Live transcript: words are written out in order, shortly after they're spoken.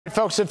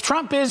Folks, if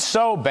Trump is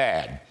so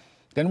bad,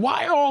 then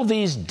why are all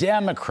these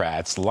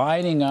Democrats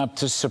lining up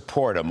to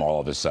support him all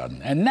of a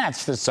sudden? And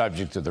that's the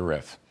subject of the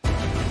riff.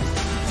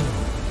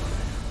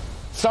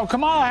 So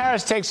Kamala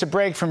Harris takes a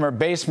break from her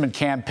basement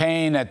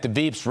campaign at the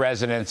Veep's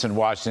residence in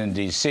Washington,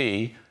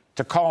 D.C.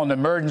 to call an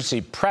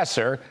emergency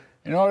presser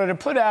in order to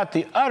put out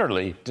the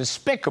utterly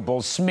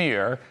despicable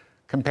smear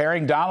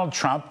comparing Donald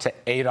Trump to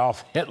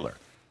Adolf Hitler.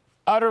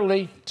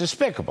 Utterly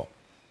despicable.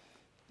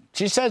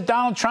 She says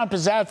Donald Trump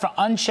is out for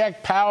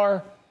unchecked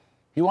power.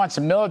 He wants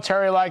a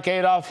military like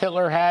Adolf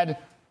Hitler had,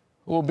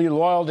 who will be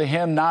loyal to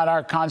him, not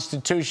our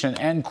Constitution,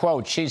 end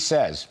quote. She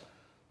says,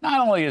 not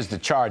only is the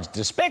charge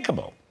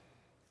despicable,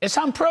 it's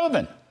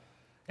unproven.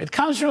 It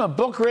comes from a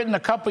book written a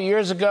couple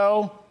years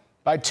ago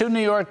by two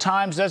New York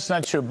Times. That's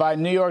not true. By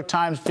New York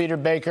Times Peter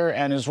Baker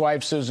and his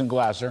wife Susan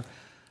Glasser.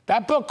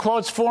 That book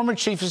quotes former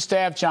Chief of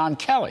Staff John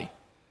Kelly.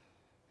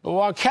 But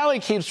while Kelly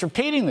keeps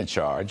repeating the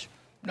charge,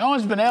 no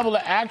one's been able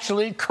to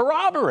actually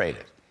corroborate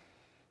it.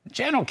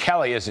 General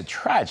Kelly is a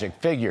tragic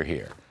figure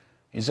here.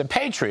 He's a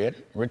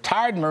patriot,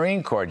 retired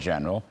Marine Corps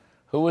general,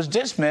 who was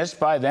dismissed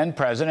by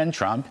then-President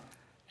Trump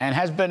and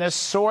has been a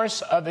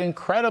source of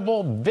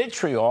incredible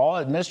vitriol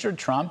at Mr.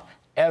 Trump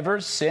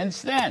ever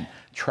since then.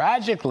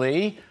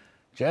 Tragically,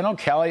 General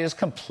Kelly has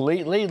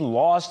completely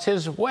lost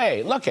his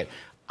way. Look,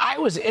 I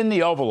was in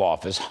the Oval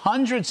Office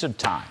hundreds of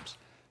times.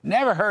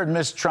 Never heard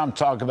Mr. Trump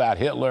talk about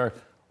Hitler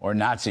or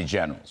Nazi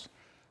generals.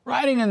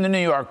 Writing in the New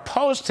York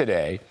Post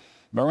today,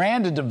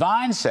 Miranda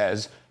Devine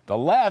says the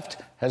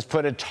left has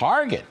put a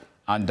target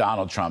on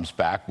Donald Trump's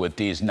back with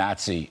these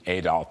Nazi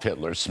Adolf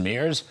Hitler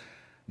smears.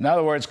 In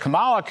other words,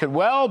 Kamala could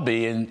well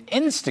be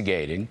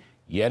instigating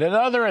yet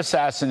another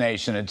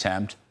assassination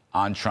attempt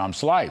on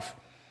Trump's life.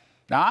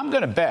 Now, I'm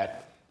going to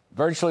bet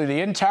virtually the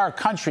entire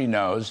country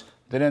knows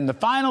that in the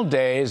final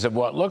days of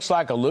what looks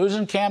like a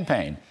losing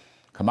campaign,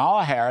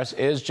 Kamala Harris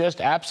is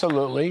just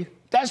absolutely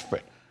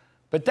desperate.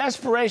 But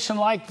desperation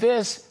like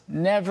this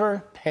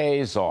never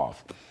pays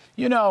off.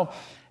 You know,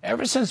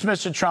 ever since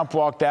Mr. Trump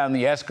walked down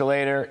the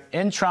escalator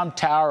in Trump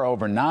Tower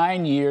over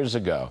 9 years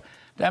ago,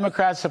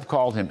 Democrats have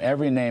called him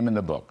every name in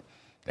the book.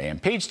 They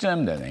impeached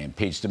him, then they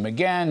impeached him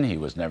again. He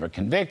was never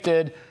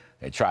convicted.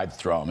 They tried to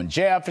throw him in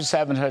jail for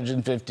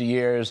 750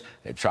 years.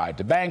 They tried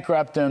to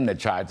bankrupt him. They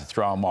tried to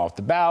throw him off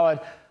the ballot.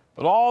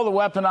 But all the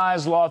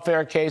weaponized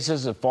lawfare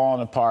cases have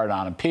fallen apart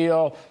on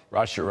appeal.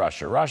 Russia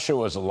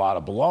was a lot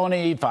of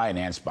baloney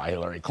financed by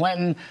Hillary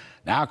Clinton.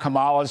 Now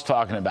Kamala's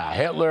talking about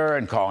Hitler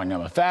and calling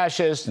him a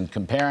fascist and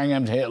comparing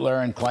him to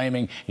Hitler and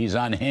claiming he's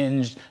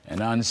unhinged and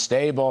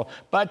unstable.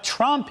 But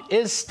Trump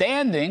is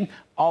standing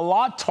a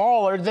lot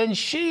taller than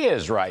she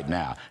is right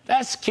now.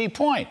 That's the key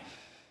point.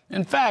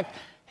 In fact,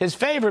 his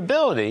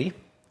favorability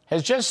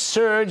has just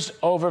surged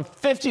over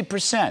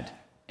 50%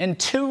 in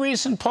two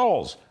recent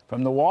polls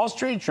from the Wall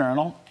Street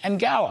Journal and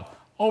Gallup.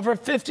 Over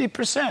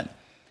 50%.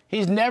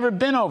 He's never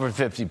been over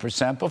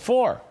 50%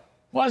 before.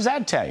 What does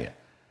that tell you?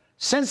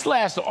 Since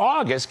last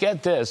August,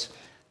 get this,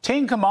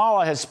 Team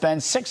Kamala has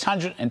spent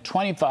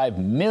 $625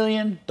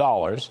 million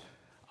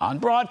on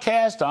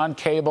broadcast, on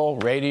cable,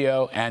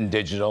 radio, and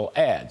digital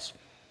ads.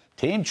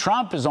 Team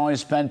Trump has only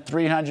spent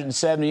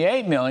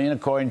 $378 million,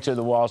 according to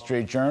the Wall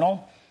Street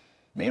Journal.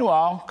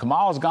 Meanwhile,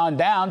 Kamala's gone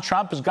down,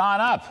 Trump has gone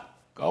up.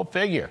 Go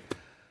figure.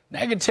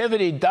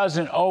 Negativity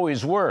doesn't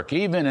always work,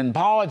 even in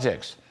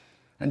politics.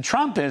 And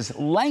Trump is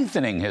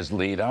lengthening his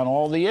lead on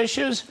all the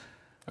issues.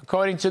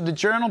 According to the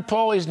Journal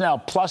poll, he's now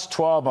plus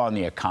 12 on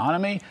the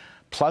economy,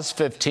 plus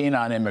 15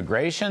 on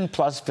immigration,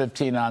 plus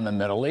 15 on the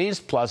Middle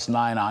East, plus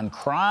 9 on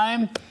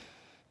crime.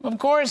 Of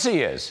course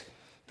he is.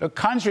 The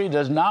country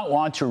does not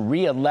want to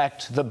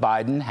re-elect the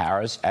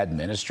Biden-Harris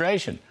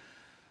administration.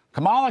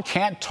 Kamala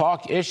can't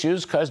talk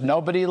issues because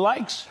nobody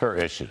likes her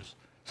issues.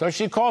 So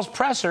she calls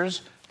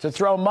pressers to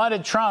throw mud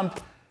at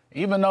Trump,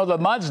 even though the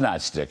mud's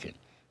not sticking.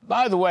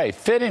 By the way,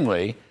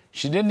 fittingly,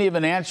 she didn't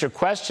even answer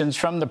questions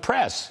from the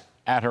press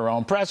at her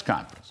own press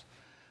conference.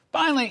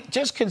 Finally,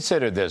 just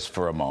consider this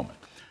for a moment.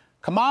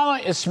 Kamala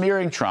is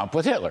smearing Trump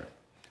with Hitler.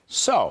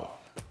 So,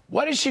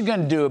 what is she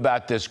going to do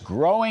about this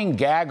growing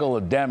gaggle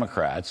of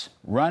Democrats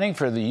running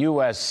for the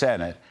U.S.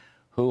 Senate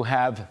who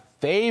have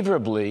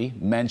favorably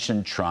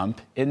mentioned Trump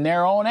in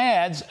their own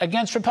ads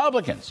against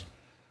Republicans?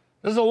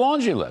 There's a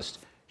laundry list.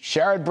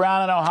 Sherrod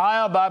Brown in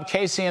Ohio, Bob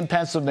Casey in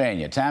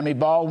Pennsylvania, Tammy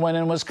Baldwin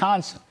in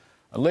Wisconsin,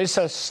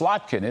 Elisa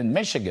Slotkin in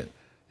Michigan,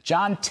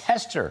 John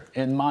Tester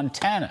in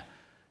Montana.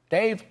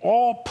 They've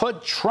all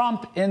put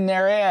Trump in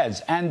their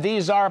ads, and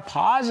these are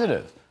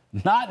positive,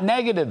 not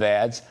negative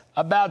ads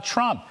about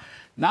Trump.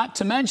 Not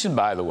to mention,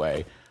 by the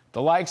way,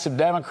 the likes of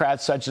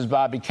Democrats such as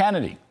Bobby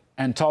Kennedy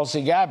and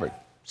Tulsi Gabbard,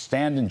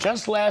 standing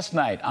just last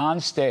night on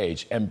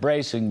stage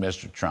embracing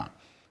Mr. Trump.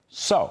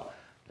 So,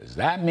 does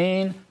that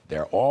mean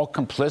they're all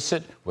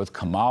complicit with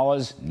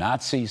Kamala's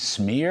Nazi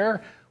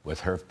smear,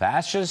 with her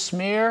fascist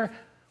smear,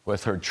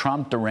 with her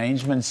Trump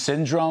derangement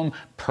syndrome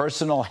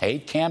personal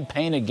hate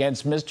campaign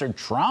against Mr.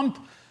 Trump?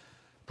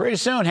 Pretty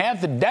soon,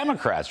 half the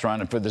Democrats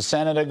running for the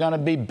Senate are going to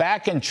be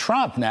backing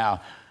Trump.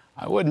 Now,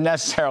 I wouldn't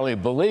necessarily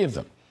believe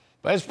them,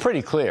 but it's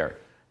pretty clear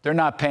they're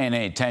not paying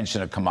any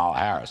attention to Kamala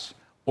Harris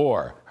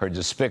or her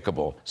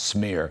despicable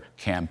smear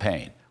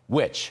campaign,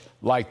 which,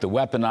 like the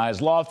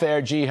weaponized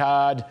lawfare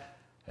jihad,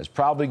 has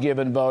probably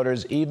given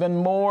voters even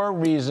more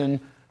reason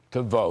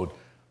to vote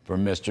for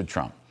Mr.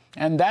 Trump.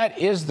 And that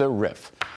is the riff